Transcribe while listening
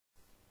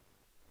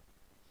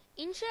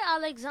Ինչ է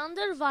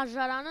Ալեքսանդր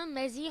վարժարանը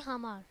մեզի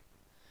համար։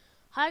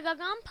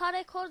 Հայկական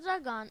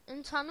բարեգործական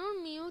ընդհանուր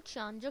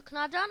միության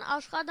ճգնաժամ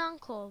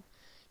աշխատանքով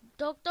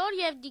դոկտոր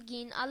եւ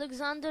դիգին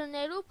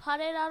Ալեքսանդրներու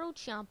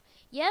բարերարությամբ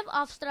եւ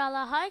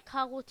ավստրալահայ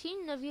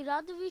քաղաքին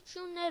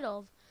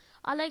նվիրատվություններով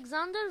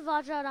Ալեքսանդր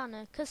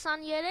վարժարանը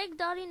 23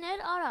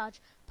 տարիներ առաջ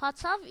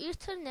բացավ իր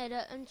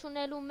թրները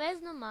ընդունելու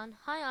մեզ նման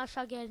հայ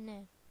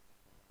աշակերտներ։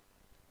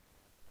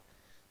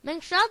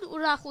 Մենք շատ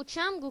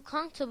ուրախությամբ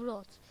գուքանք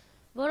դպրոց,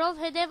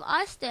 որովհետև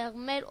այստեղ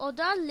մեր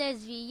օդալ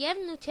լեզվի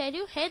եւ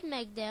նյութերու հետ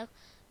մեկտեղ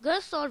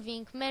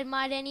գսորվինք մեր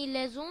մայրենի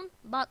լեզուն,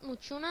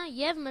 պատմությունը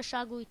եւ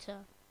մշակույթը։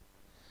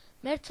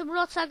 Մեր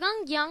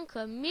դպրոցական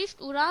կյանքը միշտ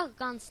ուրախ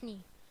կանցնի,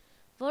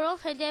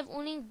 որովհետև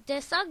ունենք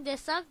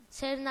դեսակ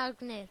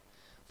ցերնակներ,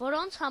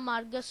 որոնց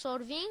համար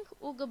գսորվինք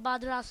ու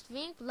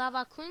կպատրաստվինք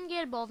լավագույն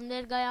կերպով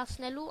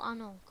ներկայացնելու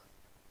անոնք։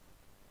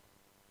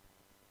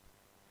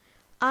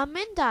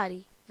 Ամեն տարի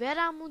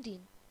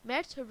վերամուտին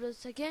մեր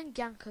դպրոցական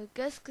կյանքը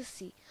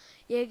կսկսի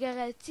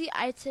եկեղեցի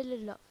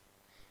այցելելով։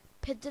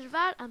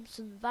 Փետրվար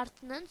ամսուն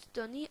վարդնանց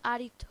տոնի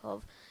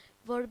առիթով,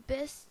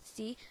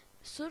 որպեսզի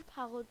Սուրբ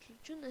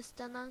հաղորդություն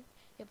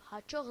ստանանք եւ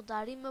հաջող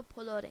տարիմը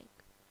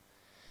փոլորենք։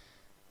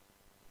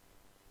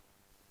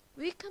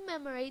 We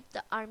commemorate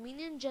the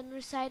Armenian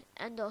Genocide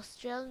and the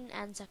Australian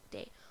Anzac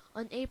Day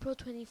on April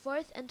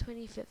 24th and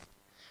 25th.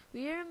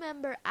 We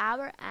remember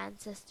our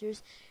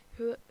ancestors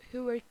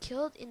who were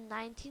killed in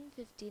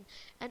 1915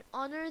 and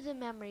honor the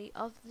memory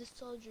of the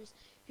soldiers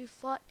who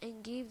fought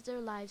and gave their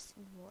lives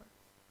in war.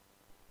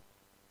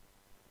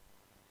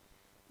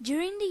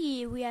 During the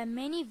year, we have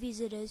many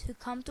visitors who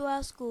come to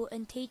our school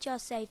and teach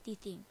us safety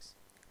things,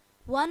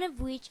 one of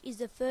which is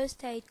the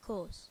first aid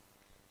course.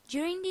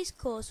 During this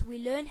course, we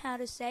learn how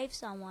to save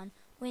someone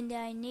when they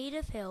are in need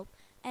of help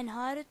and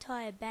how to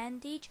tie a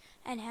bandage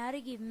and how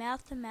to give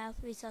mouth-to-mouth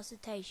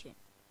resuscitation.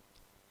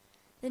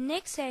 The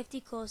next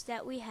safety course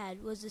that we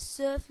had was the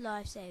Surf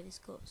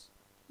Lifesavers course.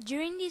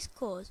 During this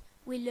course,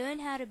 we learn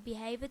how to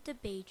behave at the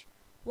beach,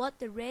 what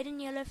the red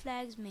and yellow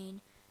flags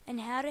mean, and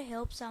how to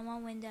help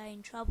someone when they are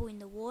in trouble in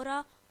the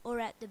water or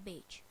at the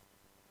beach.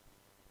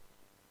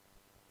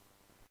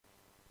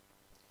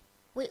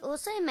 We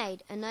also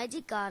made a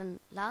nosy garden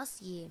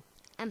last year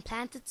and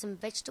planted some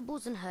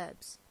vegetables and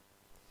herbs.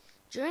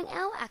 During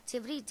our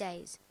activity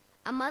days,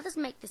 our mothers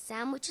make the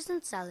sandwiches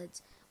and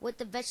salads with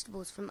the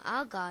vegetables from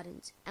our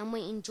gardens, and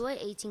we enjoy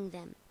eating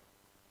them.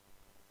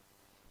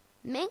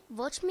 Մենք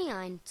ոչ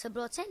միայն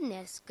դպրոցեն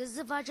ներս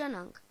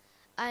կզվարճանանք,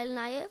 այլ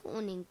նաև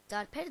ունենք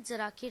տարբեր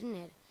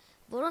ծրագիրներ,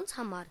 որոնց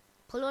համար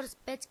բոլորս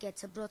պետք է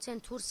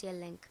դպրոցեն դուրս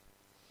ելնենք։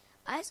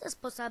 Այս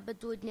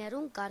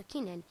զբոսաբդույթներուն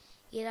կարգին են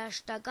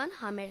երաժշտական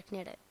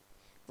համերգները,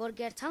 որ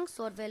գերտանք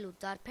սորվելու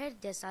տարբեր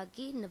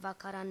տեսակի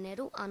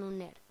նվագարաններու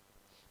անուններ։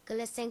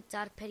 Կլսենք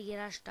տարբեր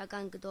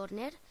երաժշտական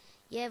գդորներ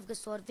եւ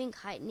գսորվինք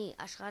հայտնի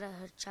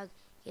աշխարհահռչակ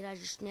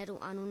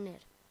երաժիշտներու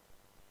անուններ։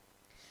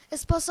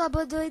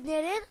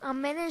 Զբոսաբդույթներն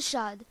ամենեն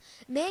շատ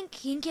մենք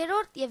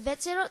 5-րդ եւ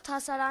 6-րդ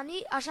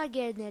հասարանի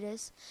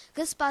աշակերտներս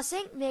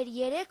կսպասենք մեր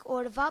 3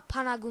 օրվա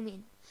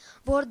փանագումին,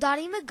 որ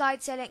դարիմը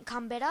գայցել են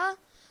Կամբերա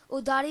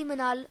ու դարի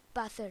մնալ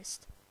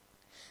Bathurst։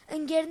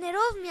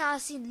 Ընկերներով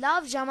միասին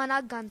լավ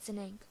ժամանակ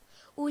կանցնենք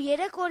ու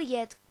 3 օր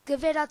յետ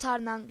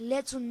կվերադառնանք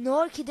լեցուն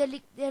նոր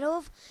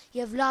գիտելիքներով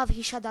եւ լավ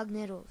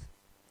հիշադակներով։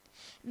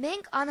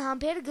 Մենք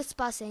անհամբեր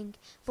կսպասենք,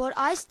 որ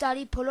այս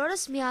տարի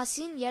բոլորս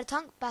միասին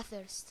երթանք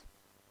Bathurst։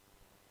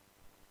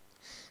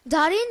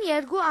 Դարին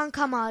 2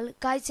 անգամալ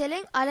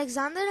գայցելենք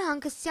Ալեքսանդր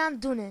Հանգստյան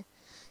տունը,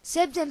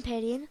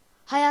 սեպտեմբերին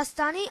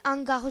Հայաստանի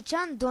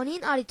անկախության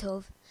տոնին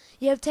առիթով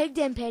եւ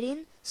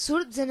դեկտեմբերին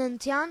Սուրբ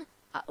Ծննդյան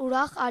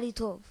ուրախ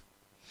առիթով։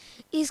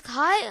 Իսկ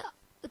հայ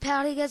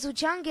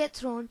Փարիգեցության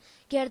կետրոն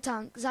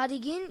գերտանք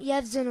Զադիգին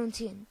եւ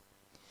Ծնունդին։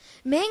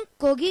 Մենք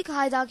գոգիկ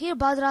հայդակիր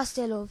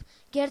պատրաստելով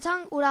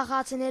գերտանք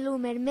ուրախացնելու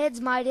մեր մեծ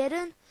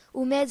մայրերն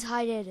ու մեծ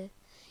հայրերը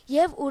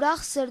եւ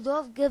ուրախ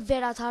սրտով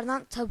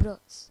կվերադառնանք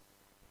դպրոց։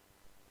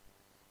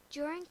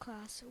 During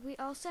class, we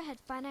also had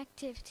fun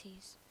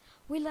activities.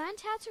 We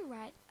learned how to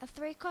write a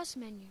 3-course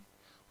menu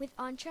with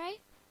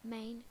entree,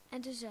 main,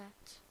 and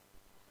dessert.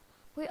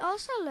 We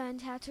also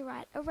learned how to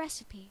write a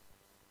recipe.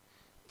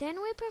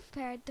 Then we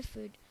prepared the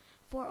food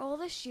for all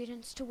the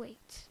students to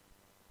eat.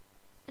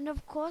 And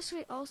of course,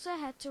 we also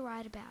had to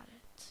write about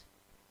it.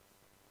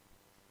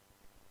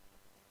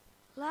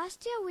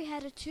 Last year, we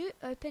had 2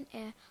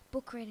 open-air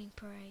book reading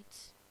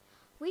parades.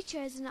 We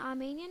chose an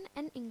Armenian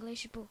and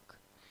English book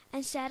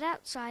and sat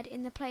outside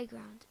in the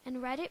playground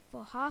and read it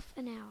for half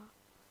an hour.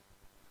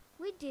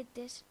 We did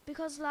this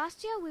because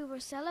last year we were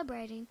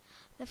celebrating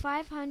the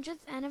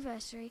 500th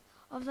anniversary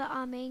of the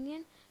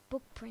Armenian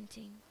book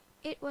printing.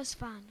 It was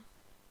fun.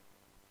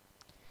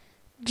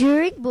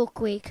 During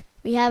Book Week,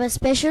 we have a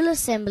special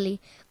assembly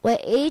where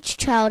each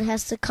child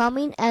has to come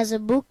in as a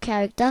book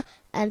character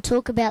and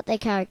talk about their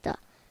character.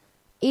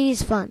 It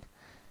is fun.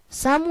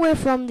 Some were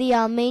from the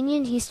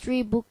Armenian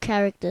history book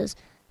characters,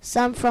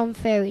 some from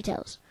fairy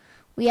tales.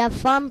 We have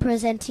fun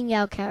presenting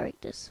our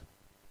characters.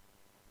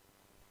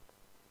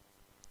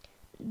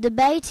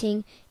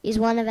 Debating is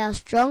one of our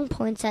strong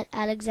points at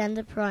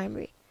Alexander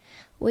Primary.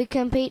 We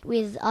compete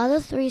with other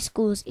 3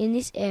 schools in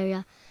this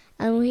area,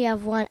 and we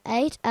have won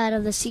 8 out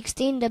of the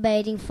 16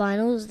 debating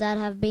finals that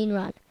have been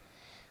run.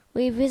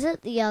 We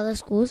visit the other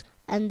schools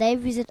and they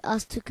visit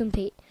us to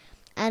compete,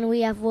 and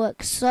we have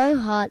worked so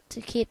hard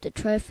to keep the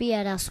trophy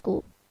at our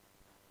school.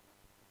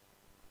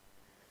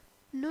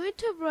 Նույն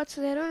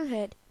թբրոցներուն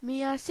հետ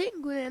միասին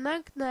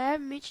գունենանք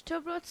նաև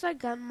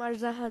միջթբրոցական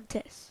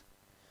մարզահանդես։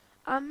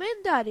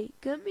 Ամեն տարի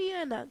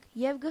կմիանանք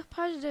եւ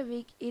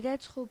կփաշրվենք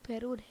իրենց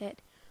խումբերուն հետ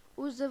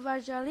ու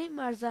զվարճալի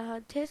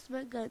մարզահանդես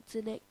մը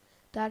կընծնենք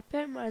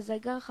տարբեր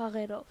մարզական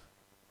խաղերով։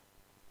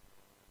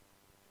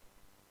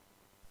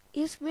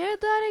 Իսկ մեր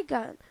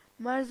տարեկան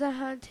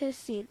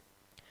մարզահանդեսին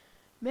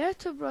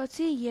մեր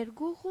թբրոցի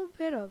 2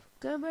 խումբերով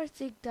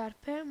կմրցիկ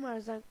տարբեր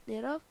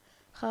մարզանքներով,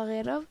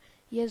 խաղերով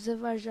եւ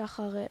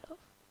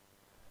զվարճախաղերով։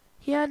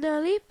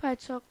 Հիանալի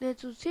բայց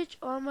հոգնեցուցիչ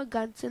օրը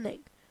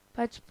կընծնենք,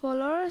 բայց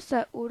բոլորս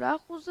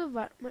ուրախ ու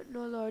զվարճ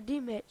մթնոլորտի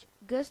մեջ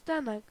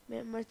կստանանք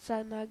մեր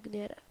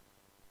մրցանակները։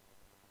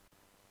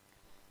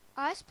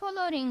 Այս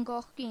բոլորին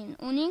կողքին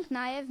ունենք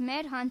նաև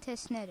մեր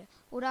հանդեսները,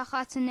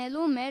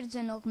 ուրախացնելու մեր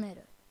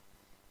ծնողները։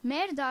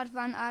 Մեր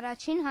դարվան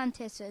առաջին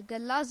հանդեսը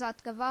գլա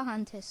զատկվա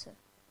հանդեսը։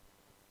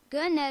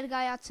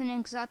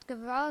 Կներկայացնենք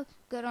զատկվա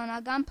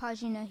կրոնական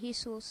բաժինը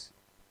Հիսուս,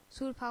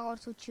 Սուրբ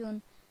հաղորդություն,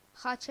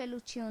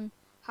 խաչելություն,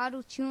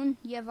 հարություն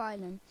եւ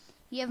այլն,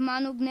 եւ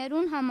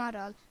մանուկներուն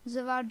համարալ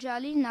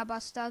զվարճալի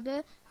նապաստակը,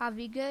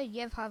 հավիգը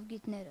եւ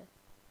հավգիտները։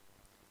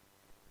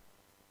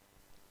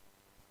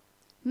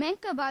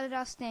 Մենք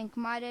կպատրաստենք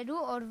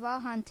մայրերու օրվա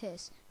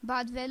հանդես,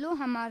 բադվելու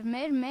համար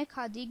մեր մեկ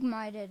հատիկ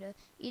մայրերը,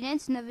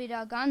 իրենց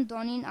նվիրական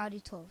տոնին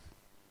արիթով։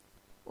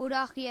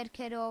 Ուրախ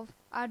երգերով,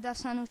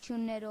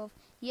 արտասանություններով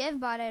եւ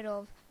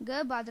բարերով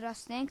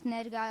կպատրաստենք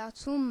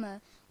ներկայացումը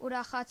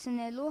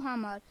ուրախացնելու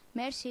համար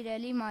մեր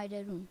սիրելի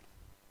մայրերուն։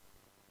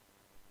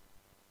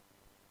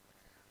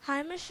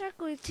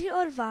 Հայմշակույթի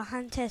օրվա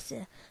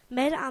հանդեսը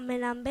մեր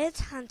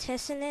ամենամեծ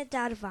հանդեսն է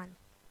դարվան։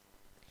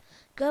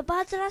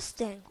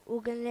 Կպատրաստենք ու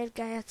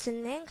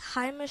կներկայացնենք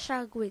հայ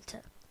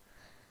մշակույթը,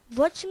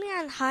 ոչ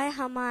միայն հայ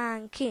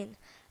համայնքին,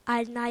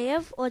 այլ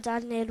նաև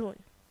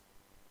օտարներուն։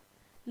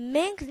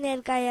 Մենք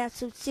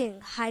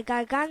ներկայացուցինք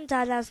հայկական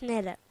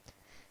տարազները,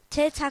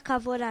 թե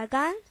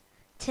թագավորական,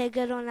 թե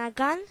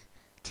կրոնական,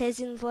 թե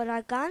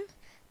զինվորական,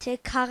 թե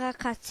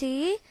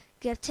քաղաքացիի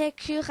և թե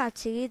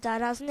գյուղացիի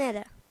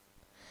տարազները։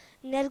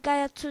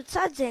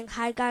 Ներկայացուցած ենք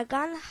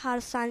հայկական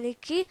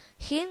հարսանիքի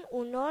հին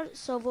ու նոր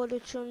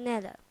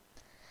սովորությունները,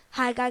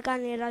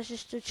 հայկական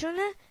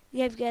երաժշտությունը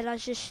և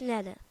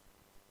երաժիշտները։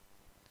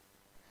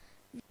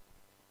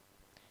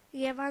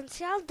 Եվ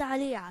անցյալ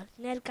տարիալ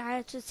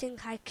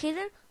ներկայացուցինք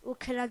հայքիրն ու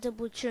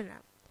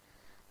քրադբությունը։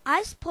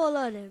 Այս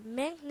բոլորը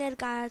մենք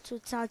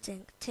ներկայացուցած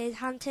ենք թե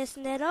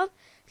հանդեսներով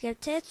և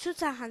թե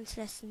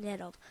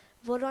ցուցահանդեսներով,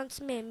 որոնց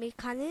մի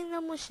քանի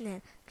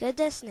նմուշներ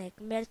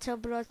կտեսնեք մեր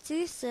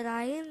դպրոցի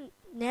սրահին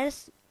ներս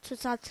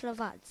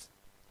ցուցադրված։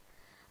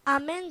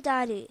 Ամեն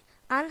տարի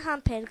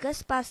անհամբեր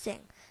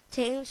կսպասենք,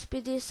 թե ինչ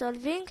պիտի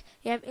սորվենք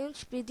և ինչ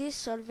պիտի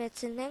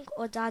սորվեցնենք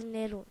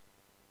օտարներուն։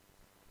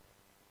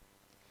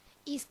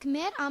 Իսկ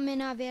մեր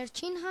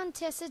ամենավերջին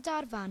հանդեսը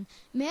դարվան,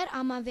 մեր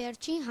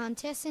ամավերջին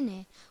հանդեսն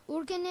է,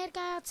 ուր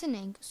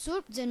կներկայացնենք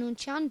Սուրբ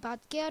Ծնունդյան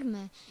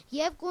պատկերմը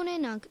և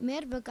կունենանք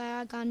մեր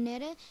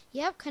վկայականները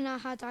և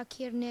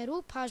քնահատակիրներու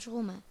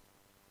բաժղումը։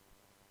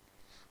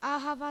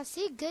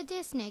 Ահավասի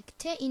կտեսնեք,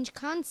 թե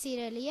ինչքան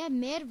սիրելի է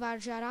մեր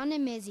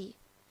վարժարանը մեզի։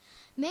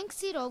 Մենք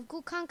սիրով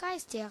կուքանք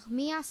այստեղ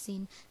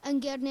միասին,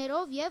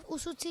 ընկերներով և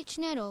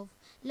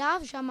ուսուցիչներով,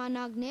 լավ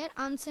ժամանակներ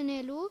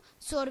անցնելու,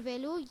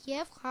 սորվելու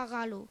և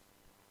խաղալու։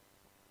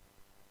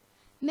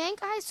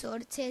 Մենք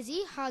այսօր ցեզի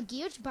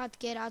հագիրճ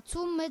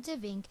պատկերացում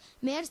մտվենք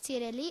մեր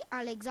սիրելի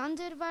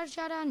Ալեքսանդր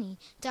վարժարանի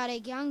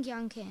տարեկան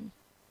կյանքեն։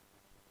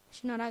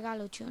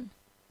 Շնորհակալություն։